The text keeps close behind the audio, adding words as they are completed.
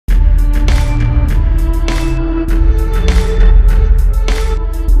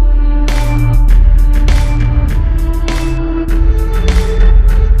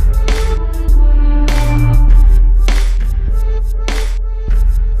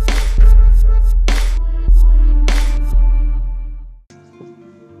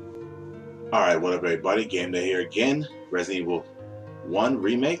up, everybody? Game Day here again. Resident Evil 1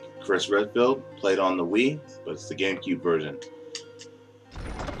 Remake. Chris Redfield. Played on the Wii, but it's the Gamecube version.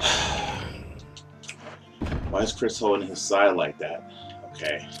 Why is Chris holding his side like that?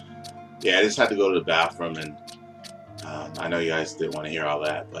 Okay. Yeah, I just had to go to the bathroom, and I know you guys didn't want to hear all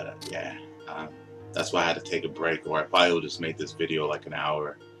that, but yeah. That's why I had to take a break, or I probably would just make this video like an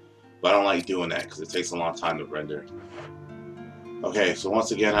hour. But I don't like doing that because it takes a long time to render. Okay, so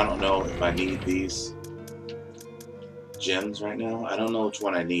once again, I don't know if I need these gems right now. I don't know which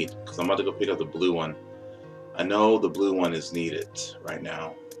one I need because I'm about to go pick up the blue one. I know the blue one is needed right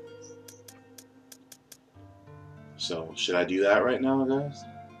now. So should I do that right now, guys?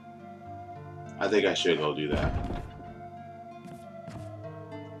 I think I should go do that.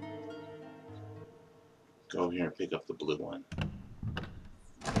 Go over here and pick up the blue one.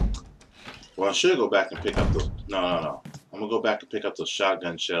 Well, I should go back and pick up the... No. I'm going to go back and pick up those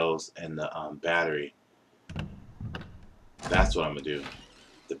shotgun shells and the battery. That's what I'm going to do.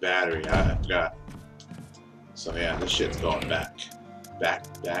 The battery, I forgot. So yeah, this shit's going back. Back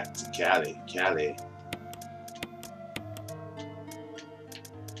to Cali.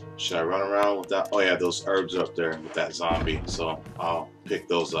 Should I run around with that? Oh yeah, those herbs are up there with that zombie. So I'll pick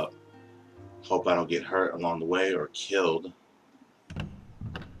those up. Hope I don't get hurt along the way or killed.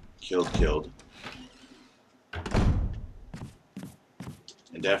 Killed.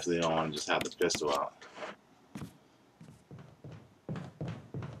 And definitely don't want to just have the pistol out.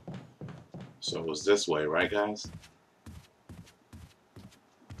 So it was this way, right guys?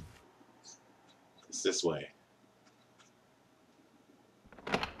 It's this way.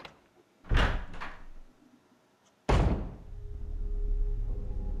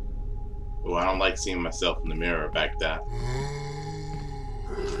 Oh, I don't like seeing myself in the mirror back that.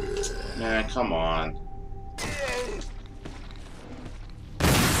 Man, come on.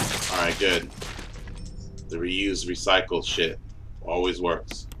 Alright, good. The reuse, recycle shit always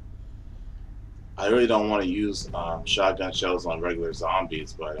works. I really don't want to use shotgun shells on regular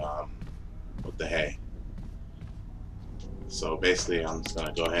zombies, but what the hey. So basically, I'm just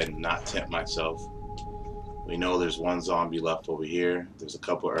going to go ahead and not tempt myself. We know there's one zombie left over here. There's a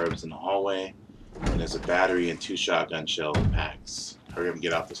couple herbs in the hallway. And there's a battery and 2 shotgun shell packs. Hurry up and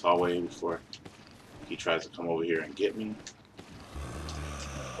get out this hallway before he tries to come over here and get me.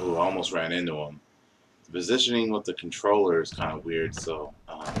 Oh, I almost ran into him. The positioning with the controller is kind of weird, so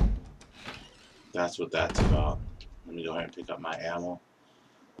that's what that's about. Let me go ahead and pick up my ammo.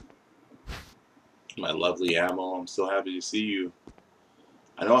 My lovely ammo. I'm so happy to see you.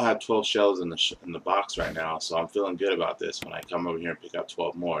 I know I have 12 shells in the box right now, so I'm feeling good about this when I come over here and pick up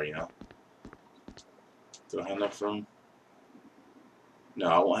 12 more, you know? Do I have enough room? No,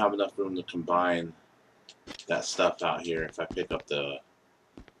 I won't have enough room to combine that stuff out here if I pick up the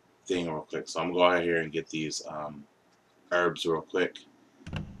thing real quick. So I'm going to go out here and get these herbs real quick.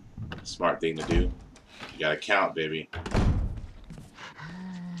 Smart thing to do. You gotta count, baby.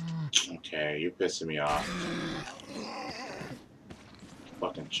 Okay, you're pissing me off.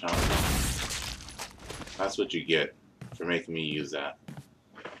 Fucking chunk. That's what you get for making me use that.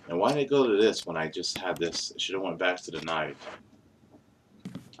 And why did it go to this when I just had this? It should have went back to the knife.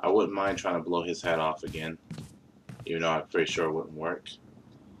 I wouldn't mind trying to blow his head off again. Even though I'm pretty sure it wouldn't work.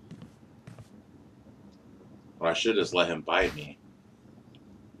 Or I should just let him bite me.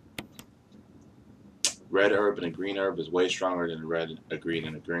 Red herb and a green herb is way stronger than a green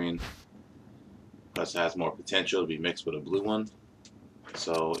and a green. Plus it has more potential to be mixed with a blue one.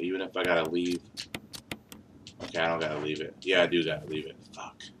 So even if I gotta leave... Okay, I don't gotta leave it. Yeah, I do gotta leave it.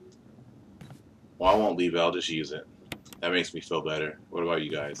 Fuck. Well, I won't leave it. I'll just use it. That makes me feel better. What about you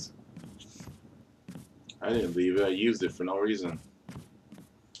guys? I didn't leave it. I used it for no reason.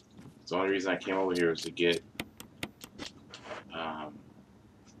 The only reason I came over here is to get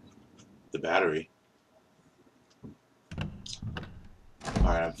the battery.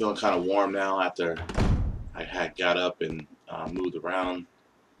 Alright, I'm feeling kind of warm now after I had got up and moved around.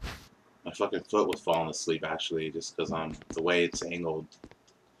 My fucking foot was falling asleep actually, just because the way it's angled.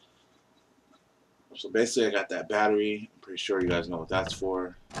 So basically I got that battery. I'm pretty sure you guys know what that's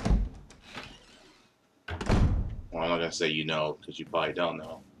for. Well, I'm not going to say you know, because you probably don't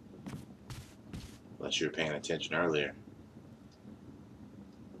know. Unless you were paying attention earlier.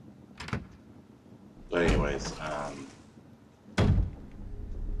 But anyways,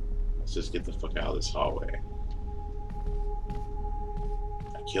 let's just get the fuck out of this hallway.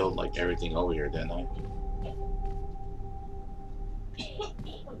 I killed like everything over here, didn't I?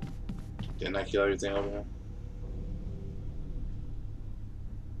 Didn't I kill everything over here?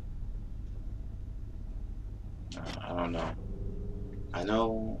 I don't know. I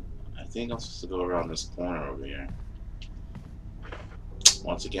know I think I'm supposed to go around this corner over here.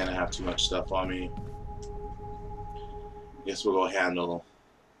 Once again, I have too much stuff on me. Guess we'll go handle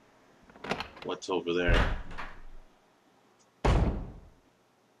what's over there.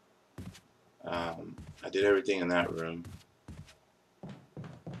 I did everything in that room.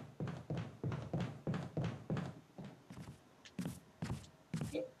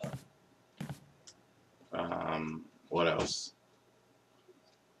 What else?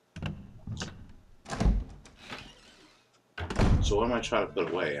 So what am I trying to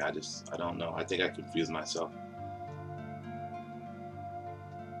put away? I don't know. I think I confused myself.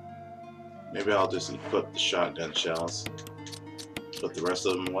 Maybe I'll just equip the shotgun shells. Put the rest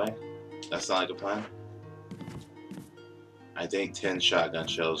of them away. That sound like a plan? I think 10 shotgun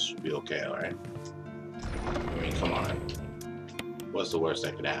shells should be okay, alright? I mean, come on. What's the worst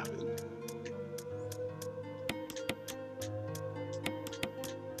that could happen?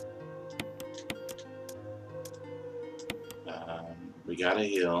 We got a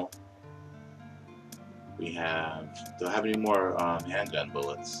heal. We have... Do I have any more handgun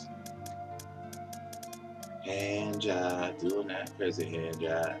bullets? Hand job, doing that crazy hand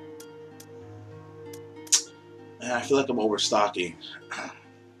job. Man, I feel like I'm overstocking.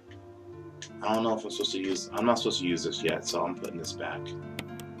 I don't know if I'm supposed to use... I'm not supposed to use this yet, so I'm putting this back.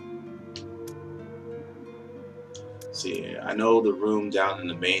 See, I know the room down in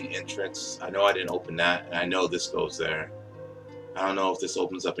the main entrance. I know I didn't open that, and I know this goes there. I don't know if this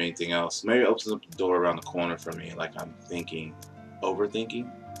opens up anything else. Maybe it opens up the door around the corner for me, like I'm thinking. Overthinking?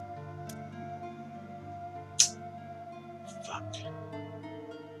 Fuck.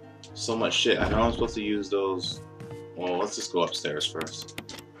 So much shit. I know I'm supposed to use those. Well, let's just go upstairs first.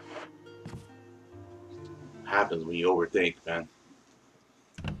 Happens when you overthink, man.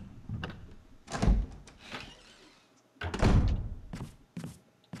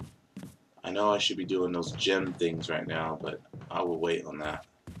 I know I should be doing those gem things right now, but I will wait on that.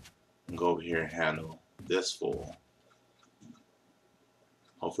 And go over here and handle this fool.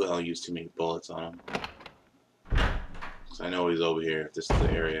 Hopefully I don't use too many bullets on him. Because I know he's over here, if this is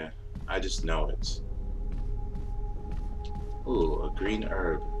the area. I just know it. Ooh, a green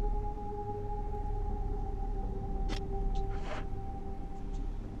herb.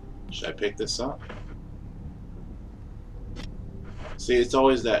 Should I pick this up? See, it's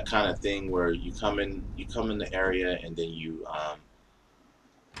always that kind of thing where you come in the area and then you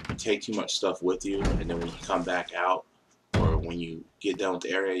take too much stuff with you, and then when you come back out, or when you get done with the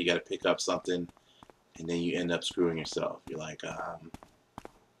area, you got to pick up something, and then you end up screwing yourself. You're like,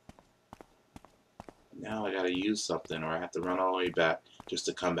 now I got to use something, or I have to run all the way back just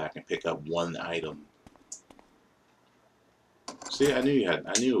to come back and pick up one item. See, I knew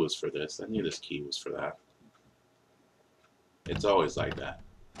it was for this. I knew this key was for that. It's always like that.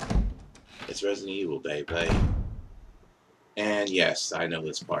 It's Resident Evil, baby. And yes, I know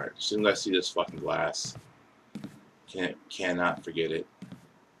this part. As soon as I see this fucking glass, cannot forget it.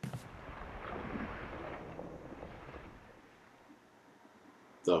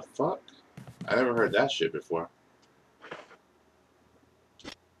 The fuck? I never heard that shit before.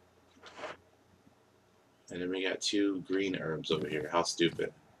 And then we got 2 green herbs over here. How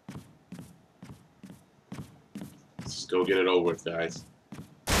stupid. Let's just go get it over with, guys.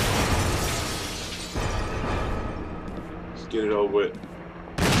 Let's get it over with.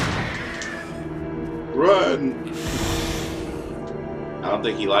 Run! I don't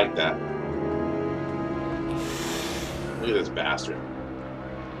think he liked that. Look at this bastard.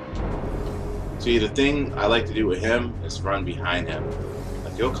 See, the thing I like to do with him is run behind him.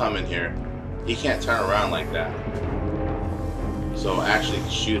 Like, he'll come in here. He can't turn around like that. So actually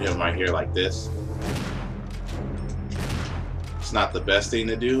shoot him right here like this. It's not the best thing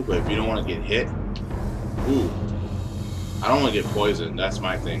to do, but if you don't want to get hit, ooh, I don't want to get poisoned. That's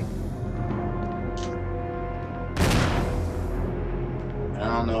my thing. I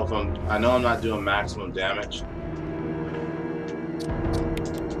don't know if I know I'm not doing maximum damage.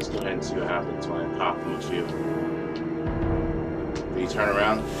 Let's go ahead and see what happens when I pop him a few. Did he turn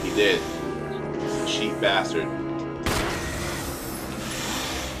around? He did. Cheap bastard.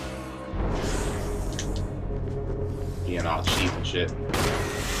 Being all cheap and shit.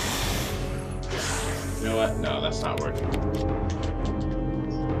 You know what? No, that's not working.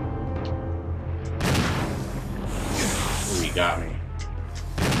 Ooh, he got me.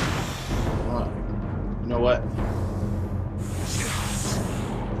 You know what?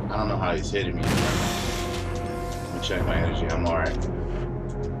 I don't know how he's hitting me. Let me check my energy. I'm alright.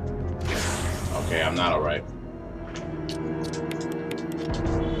 Okay, I'm not alright.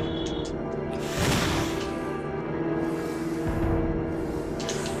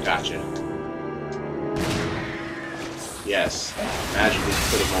 Gotcha. Yes. Magically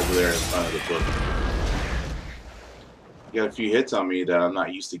put him over there in front of the book. You got a few hits on me that I'm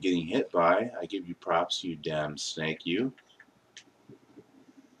not used to getting hit by. I give you props, you damn snake, you.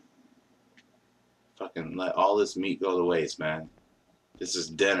 Fucking let all this meat go to waste, man. This is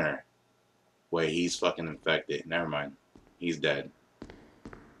dinner. Wait, he's fucking infected. Never mind. He's dead.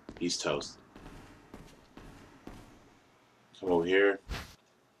 He's toast. Come over here.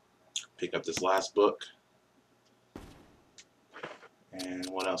 Pick up this last book. And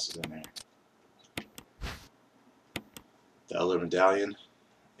what else is in there? The other medallion.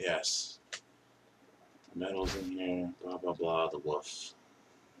 Yes. Medals in here. Blah, blah, blah. The wolf.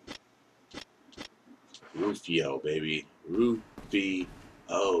 Rufio, baby. Rufio.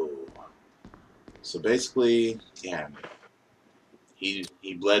 So basically, damn. He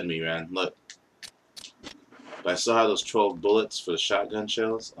bled me, man. Look. But I still have those 12 bullets for the shotgun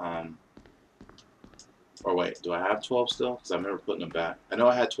shells. Or wait, do I have 12 still? Because I remember putting them back. I know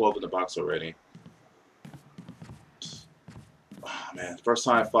I had 12 in the box already. Oh, man, first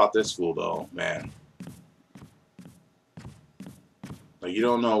time I fought this fool, though, man. Like, you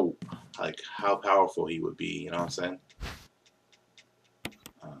don't know, like, how powerful he would be, you know what I'm saying?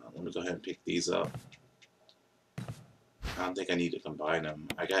 Let me go ahead and pick these up. I don't think I need to combine them.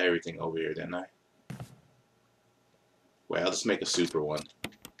 I got everything over here, didn't I? Wait, I'll just make a super one.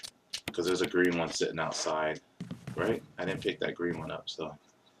 Because there's a green one sitting outside. Right? I didn't pick that green one up, so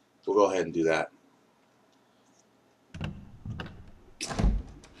we'll go ahead and do that.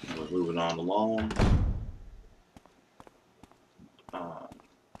 We're moving on along.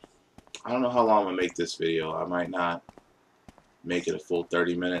 I don't know how long I'm going to make this video. I might not make it a full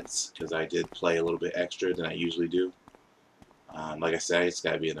 30 minutes because I did play a little bit extra than I usually do. Like I said, it's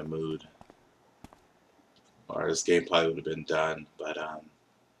got to be in the mood. Or this game probably would have been done, but I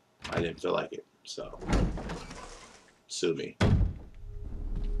didn't feel like it, so sue me.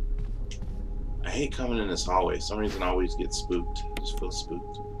 I hate coming in this hallway. For some reason I always get spooked. I just feel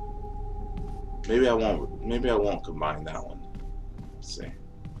spooked. Maybe I won't combine that one. Let's see.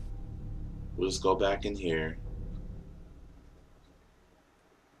 We'll just go back in here.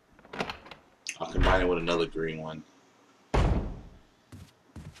 I'll combine it with another green one.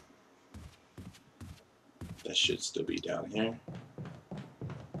 That should still be down here.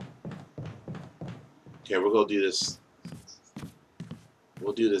 Okay, we're gonna do this.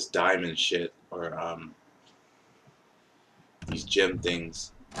 We'll do this diamond shit, or these gem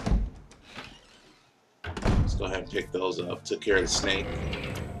things. Let's go ahead and pick those up. Took care of the snake.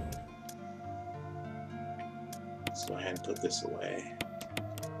 Let's go ahead and put this away.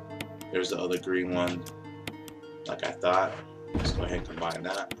 There's the other green one, like I thought. Let's go ahead and combine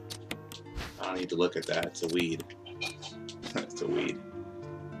that. I don't need to look at that. It's a weed. It's a weed.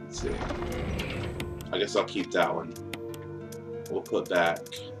 Let's see. I guess I'll keep that one. We'll put back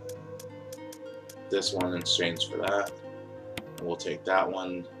this one in exchange for that. And we'll take that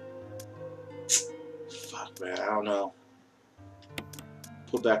one. Fuck, man. I don't know.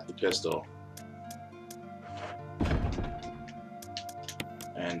 Put back the pistol.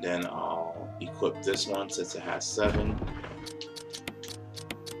 And then I'll equip this one since it has 7.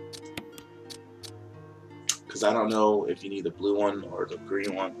 Because I don't know if you need the blue one or the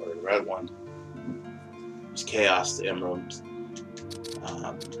green one or the red one. It's chaos to emeralds.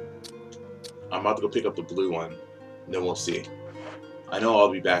 I'm about to go pick up the blue one, and then we'll see. I know I'll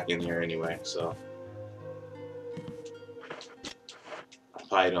be back in here anyway, so I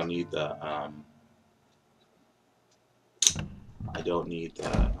probably don't need the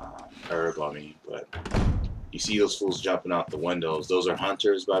herb on me, but you see those fools jumping out the windows. Those are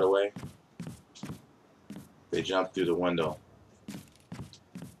hunters, by the way. They jump through the window.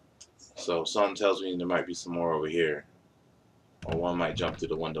 So something tells me there might be some more over here. Or one might jump through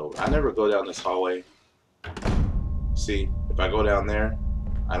the window. I never go down this hallway. See, if I go down there,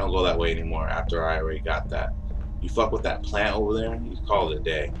 I don't go that way anymore after I already got that. You fuck with that plant over there, you call it a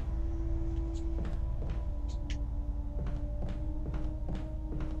day.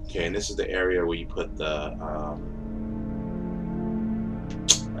 Okay, and this is the area where you put the,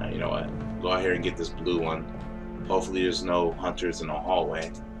 you know what, go out here and get this blue one. Hopefully there's no hunters in the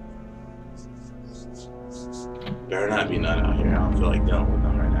hallway. Better not be none out here. I don't feel like dealing with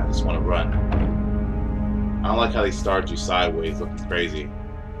them right now. I just want to run. I don't like how they start you sideways looking crazy.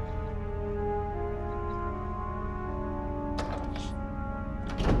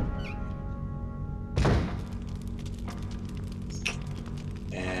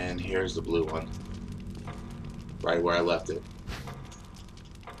 And here's the blue one. Right where I left it.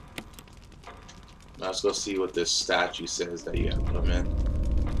 Now let's go see what this statue says that you gotta put them in.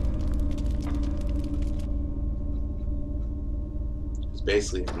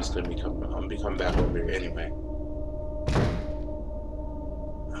 basically, I'm just gonna be coming back over here anyway.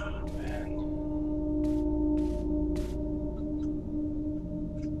 Oh man.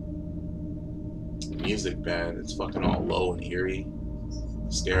 The music, man, it's fucking all low and eerie.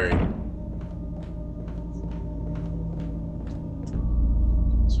 Scary.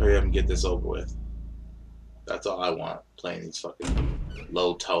 So hurry up and get this over with. That's all I want. Playing these fucking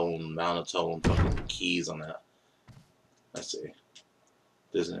low tone, monotone fucking keys on that. Let's see.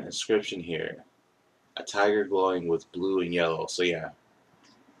 There's an inscription here. A tiger glowing with blue and yellow. So yeah.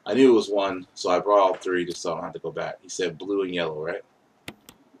 I knew it was one, so I brought all three just so I don't have to go back. He said blue and yellow, right?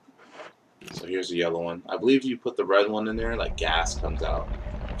 So here's the yellow one. I believe you put the red one in there, like gas comes out.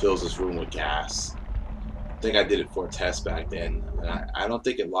 Fills this room with gas. I think I did it for a test back then. And I don't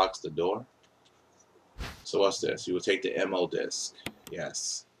think it locks the door. So what's this? You will take the MO disc.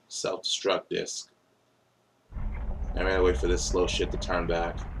 Yes. Self-destruct disc. Now I gotta wait for this slow shit to turn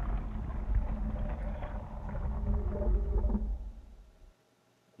back.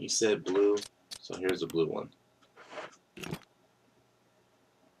 You said blue, so here's the blue one.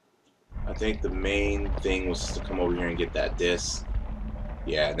 I think the main thing was to come over here and get that disc.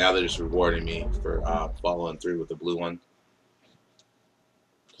 Yeah, now they're just rewarding me for following through with the blue one.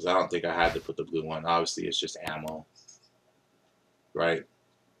 Because I don't think I had to put the blue one. Obviously, it's just ammo. Right?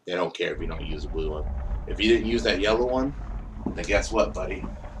 They don't care if you don't use the blue one. If you didn't use that yellow one, then guess what, buddy?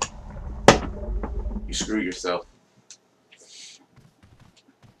 You screw yourself.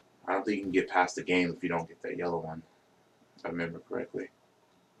 I don't think you can get past the game if you don't get that yellow one. If I remember correctly.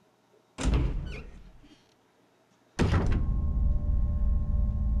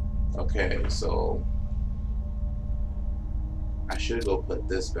 Okay, so I should go put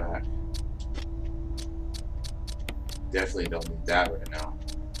this back. Definitely don't need that right now.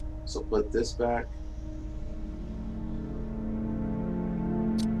 So put this back.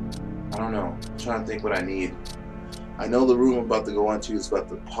 I don't know. I'm trying to think what I need. I know the room I'm about to go into is about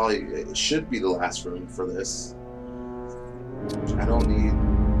to probably, it should be the last room for this. I don't need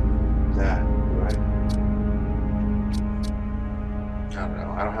that, right? I don't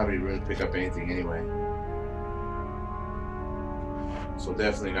know. I don't have any room to pick up anything anyway. So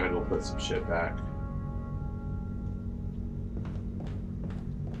definitely gotta go put some shit back.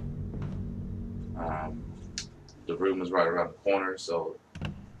 The room is right around the corner, so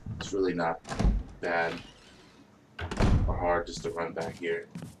it's really not bad or hard just to run back here.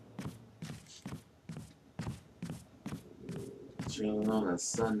 Chilling on a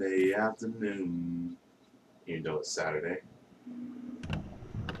Sunday afternoon, even though it's Saturday.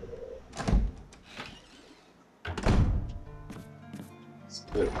 Let's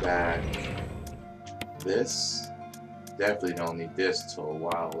put back this. Definitely don't need this till a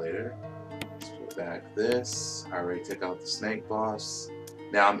while later. Let's put back this. I already took out the snake boss.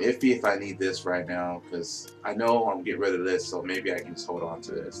 Now I'm iffy if I need this right now because I know I'm getting rid of this, so maybe I can just hold on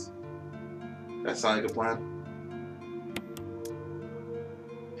to this. That sound like a plan?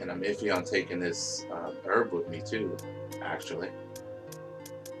 And I'm iffy on taking this herb with me too, actually.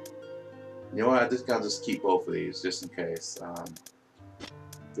 You know what? I just gotta just keep both of these just in case.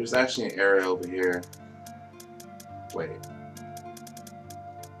 There's actually an area over here. Wait.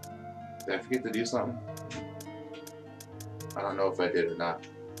 Did I forget to do something? I don't know if I did or not.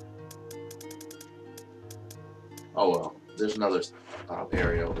 Oh well, there's another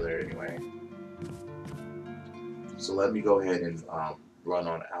area over there anyway. So let me go ahead and run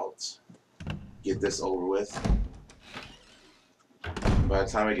on out. Get this over with. By the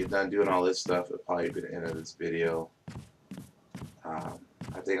time I get done doing all this stuff, it'll probably be the end of this video.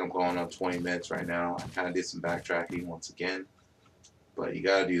 I think I'm going on 20 minutes right now. I kind of did some backtracking once again. But you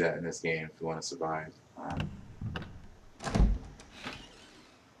gotta do that in this game if you want to survive.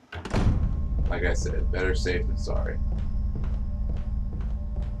 Like I said, better safe than sorry.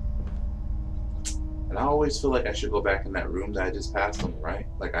 And I always feel like I should go back in that room that I just passed on, right?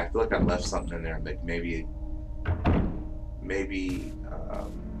 Like I feel like I left something in there, like maybe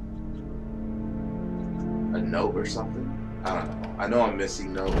a note or something. I don't know. I know I'm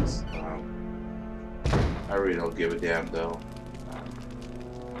missing notes. I really don't give a damn though.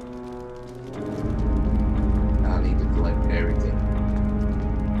 I need to collect everything.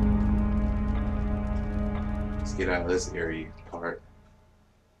 Let's get out of this area part.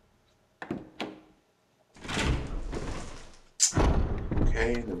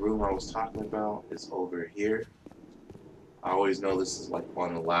 Okay, the room I was talking about is over here. I always know this is like one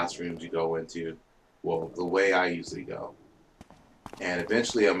of the last rooms you go into. Well, the way I usually go. And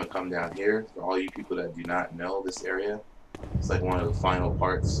eventually I'm going to come down here. For all you people that do not know this area, it's like one of the final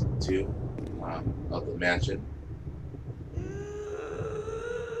parts too of the mansion.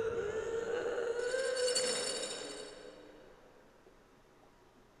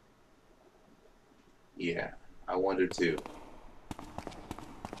 Yeah, I wonder too.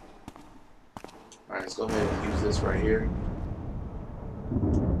 Alright, let's go ahead and use this right here.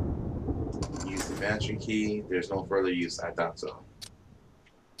 Use the matching key. There's no further use. I thought so.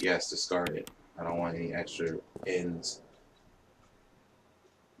 Yes, discard it. I don't want any extra ends.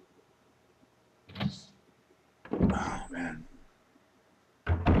 Oh, man.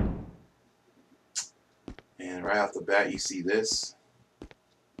 And right off the bat, you see this.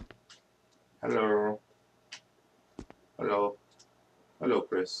 Hello. Hello. Hello,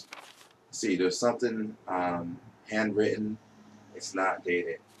 Chris. See, there's something handwritten. It's not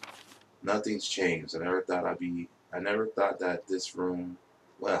dated. Nothing's changed. I never thought that this room.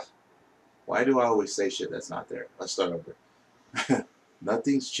 Well, why do I always say shit that's not there? Let's start over.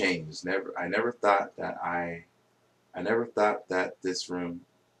 Nothing's changed. I never thought that I never thought that this room.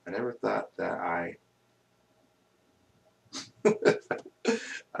 I never thought that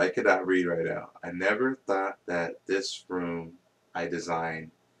I cannot read right now. I never thought that this room I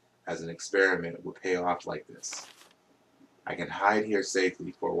designed as an experiment would pay off like this. I can hide here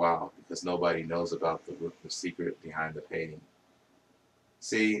safely for a while because nobody knows about the secret behind the painting.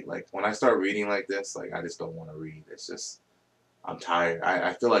 See, like when I start reading like this, like I just don't want to read. It's just I'm tired.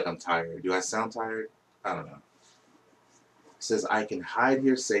 I feel like I'm tired. Do I sound tired? I don't know. It says I can hide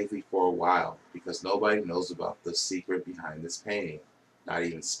here safely for a while because nobody knows about the secret behind this painting. Not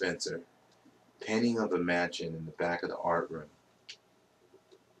even Spencer. Painting of a mansion in the back of the art room.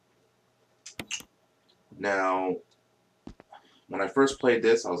 Now, when I first played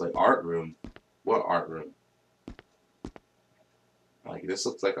this, I was like, art room? What art room? Like, this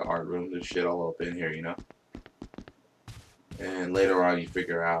looks like an art room. There's shit all up in here, you know? And later on, you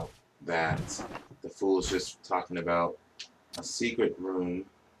figure out that the fool is just talking about a secret room,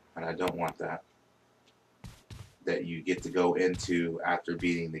 and I don't want that, that you get to go into after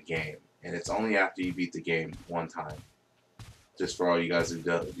beating the game. And it's only after you beat the game one time. Just for all you guys who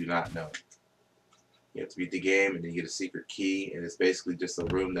do not know. You have to beat the game, and then you get a secret key, and it's basically just a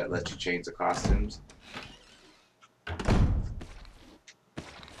room that lets you change the costumes.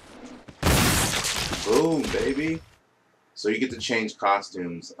 Boom, baby! So you get to change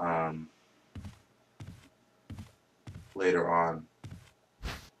costumes later on.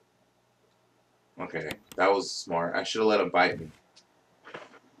 Okay, that was smart. I should have let him bite me.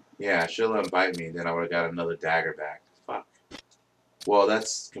 Yeah, I should have let him bite me, then I would have got another dagger back. Fuck. Well,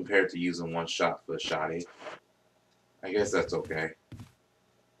 that's compared to using one shot for a shotty. I guess that's okay.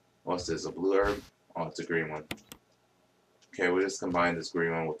 What's this, a blue herb? Oh, it's a green one. Okay, we'll just combine this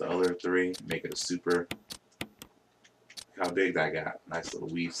green one with the other three, make it a super. Look how big that got. Nice little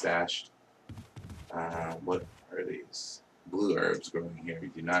weave stash. What are these? Blue herbs growing here. You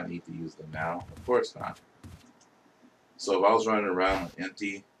do not need to use them now. Of course not. So if I was running around with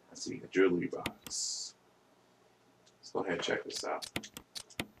empty, let's see, a jewelry box. Let's go ahead and check this out.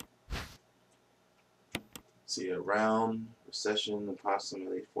 See, a round recession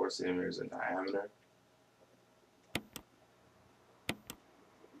approximately 4 centimeters in diameter.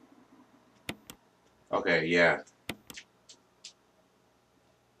 Okay, yeah.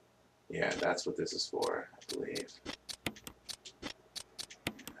 Yeah, that's what this is for, I believe.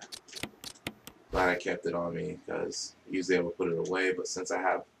 Glad I kept it on me because usually I would put it away, but since I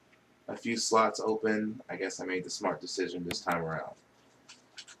have a few slots open, I guess I made the smart decision this time around.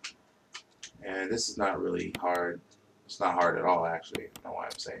 And this is not really hard. It's not hard at all, actually. I don't know why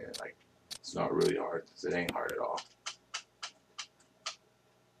I'm saying it. Like, it's not really hard because it ain't hard at all.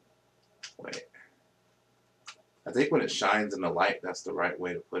 Wait. I think when it shines in the light, that's the right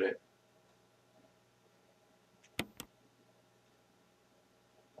way to put it.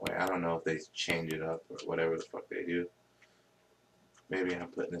 Wait, I don't know if they change it up or whatever the fuck they do. Maybe I'm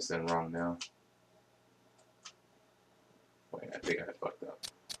putting this in wrong now. Wait, I think I fucked up.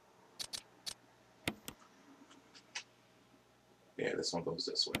 Yeah, this one goes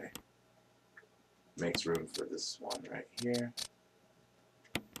this way. Makes room for this one right here.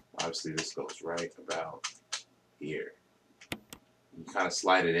 Obviously, this goes right about here. You kind of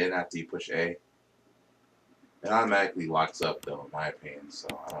slide it in after you push A. It automatically locks up, though, in my opinion, so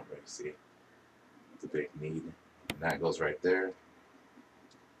I don't really see the big need. And that goes right there.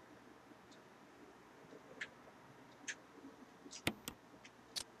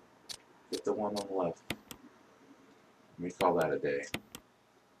 Get the one on the left. Let me call that a day.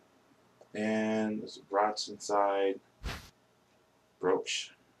 And there's a brooch inside.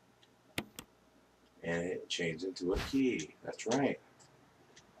 Brooch. And it changed into a key. That's right.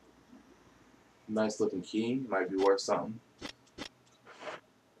 Nice looking key. Might be worth something.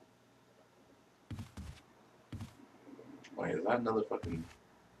 Wait, is that another fucking...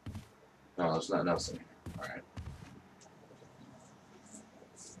 No, there's nothing else in here. Alright.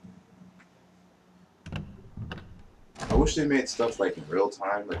 I wish they made stuff like in real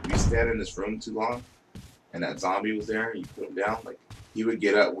time. Like, if you stand in this room too long and that zombie was there and you put him down, like, he would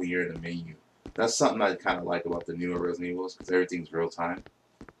get up when you're in the menu. That's something I kind of like about the newer Resident Evils, because everything's real time.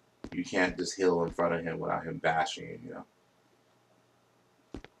 You can't just heal in front of him without him bashing you, you know?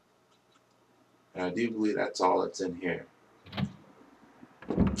 And I do believe that's all that's in here.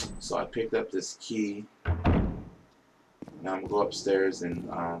 So I picked up this key. Now I'm going to go upstairs and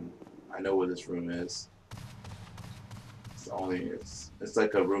I know where this room is. It's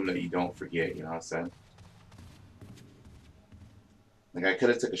like a room that you don't forget, you know what I'm saying? Like, I could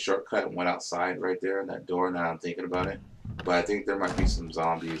have took a shortcut and went outside right there in that door now I'm thinking about it. But I think there might be some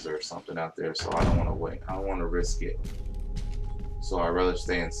zombies or something out there, so I don't want to wait. I don't want to risk it. So I'd rather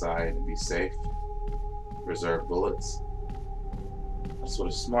stay inside and be safe. Reserve bullets. That's what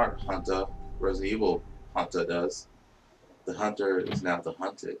a smart hunter, Resident Evil hunter does. The hunter is now the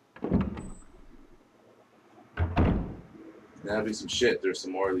hunted. That'd be some shit. There's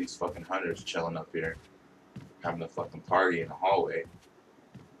some more of these fucking hunters chilling up here, having a fucking party in the hallway.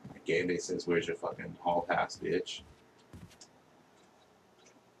 The game day says, "Where's your fucking hall pass, bitch?"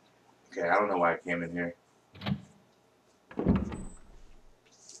 Okay, I don't know why I came in here.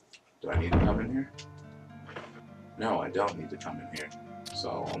 Do I need to come in here? No, I don't need to come in here.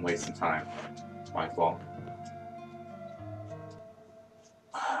 So I'm wasting time. It's my fault.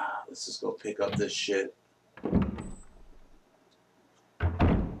 Let's just go pick up this shit.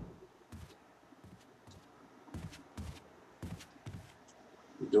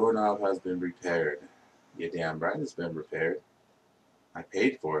 The doorknob has been repaired. Yeah, damn right it's been repaired. I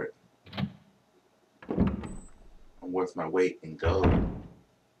paid for it. I'm worth my weight in gold.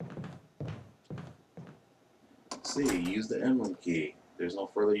 Let's see, use the emblem key. There's no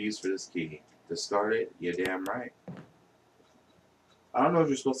further use for this key. Discard it? Yeah, damn right. I don't know if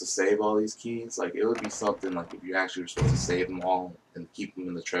you're supposed to save all these keys. Like, it would be something like if you actually were supposed to save them all and keep them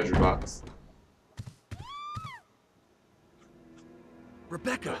in the treasure box.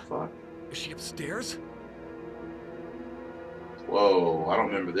 Rebecca! What the fuck? Is she upstairs? Whoa, I don't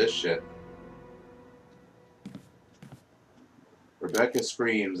remember this shit. Rebecca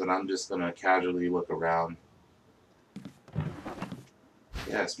screams, and I'm just gonna casually look around.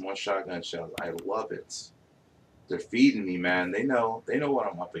 Yes, more shotgun shells. I love it. They're feeding me, man. They know what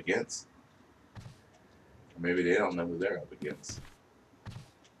I'm up against. Or maybe they don't know who they're up against.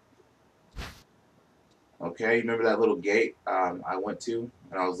 Okay, remember that little gate I went to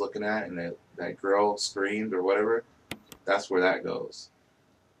and I was looking at, and that girl screamed or whatever? That's where that goes.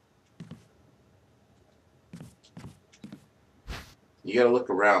 You gotta look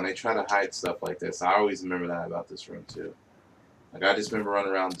around. They try to hide stuff like this. I always remember that about this room too. Like, I just remember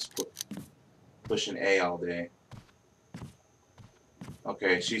running around just pushing A all day.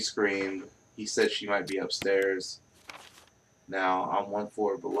 Okay, she screamed. He said she might be upstairs. Now, I'm 1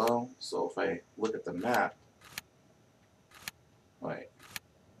 floor below, so if I look at the map... Wait.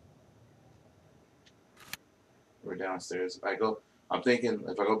 We're downstairs. I'm thinking,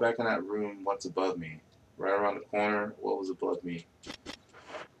 if I go back in that room, what's above me? Right around the corner, what was above me?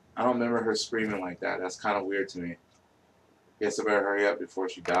 I don't remember her screaming like that. That's kind of weird to me. Guess I better hurry up before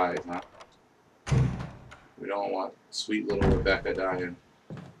she dies, huh? We don't want sweet little Rebecca dying.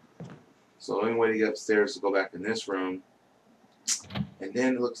 So the only way to get upstairs is to go back in this room. And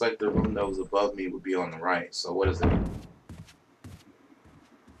then it looks like the room that was above me would be on the right. So what is it?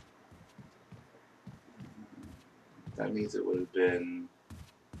 That means it would have been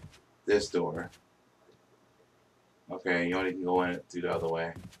this door. Okay, you only can go in through the other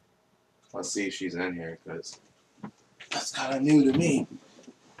way. Let's see if she's in here, because that's kind of new to me.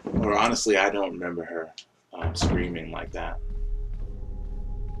 Or honestly, I don't remember her screaming like that.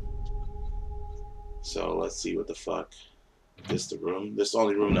 So let's see what the fuck. This the room? This is the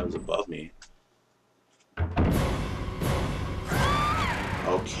only room that was above me.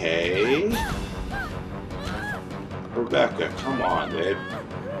 Okay. Rebecca, come on, babe.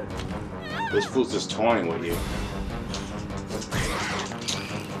 This fool's just toying with you.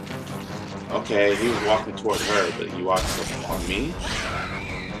 Okay, he was walking toward her, but you walked on me?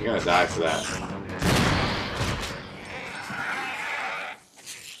 You're gonna die for that.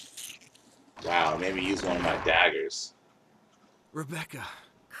 Wow, maybe use one of my daggers. Rebecca.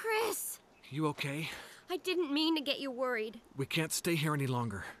 Chris! You okay? I didn't mean to get you worried. We can't stay here any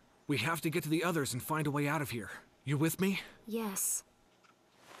longer. We have to get to the others and find a way out of here. You with me? Yes.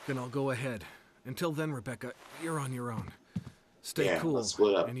 Then I'll go ahead. Until then, Rebecca, you're on your own. Stay cool let's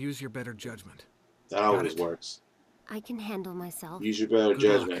split up. and use your better judgment. That always works. I can handle myself. Use your better Good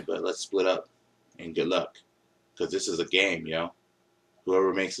judgment, luck. but let's split up and good luck. Because this is a game, yo.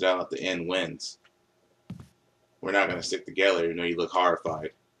 Whoever makes it out at the end wins. We're not going to stick together, you know, you look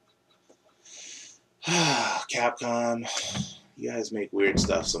horrified. Capcom, you guys make weird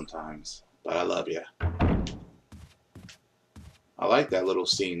stuff sometimes, but I love you. I like that little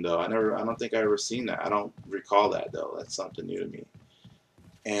scene though. I don't think I ever seen that. I don't recall that though. That's something new to me.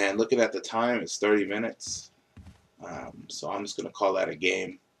 And looking at the time, it's 30 minutes. So I'm just gonna call that a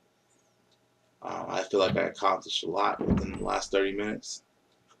game. I feel like I accomplished a lot within the last 30 minutes.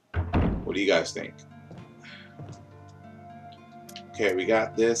 What do you guys think? Okay, we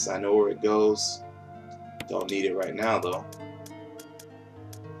got this. I know where it goes. Don't need it right now though.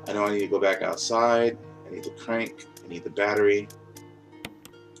 I know I need to go back outside. I need the crank. I need the battery.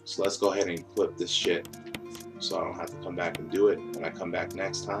 So let's go ahead and equip this shit so I don't have to come back and do it when I come back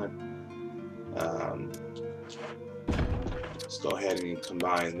next time. Let's go ahead and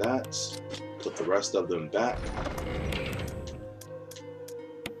combine that. Put the rest of them back.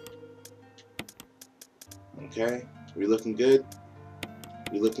 Okay, we looking good?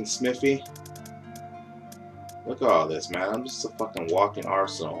 We looking smiffy? Look at all this, man. I'm just a fucking walking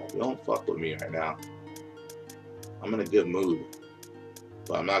arsenal. You don't fuck with me right now. I'm in a good mood.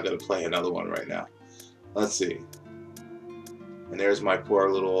 But I'm not going to play another one right now. Let's see. And there's my poor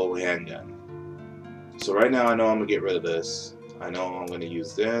little old handgun. So right now I know I'm going to get rid of this. I know I'm going to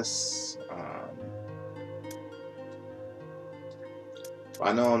use this.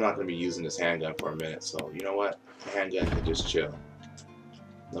 I know I'm not going to be using this handgun for a minute. So you know what? The handgun can just chill.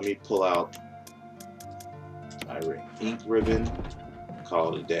 Let me pull out my ink ribbon and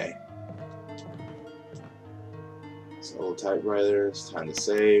call it a day. So old typewriter, it's time to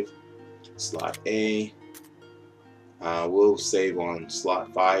save. Slot A. We'll save on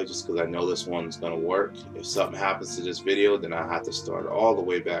slot 5 just because I know this one's going to work. If something happens to this video, then I have to start all the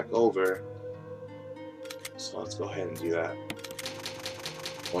way back over. So let's go ahead and do that.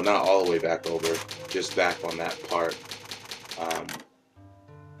 Well, not all the way back over, just back on that part.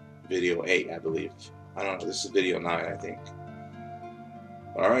 Video 8, I believe. I don't know, this is video 9, I think.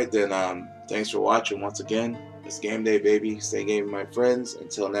 Alright then, thanks for watching once again. It's game day, baby. Stay gaming, my friends.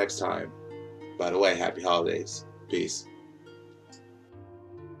 Until next time. By the way, happy holidays. Peace.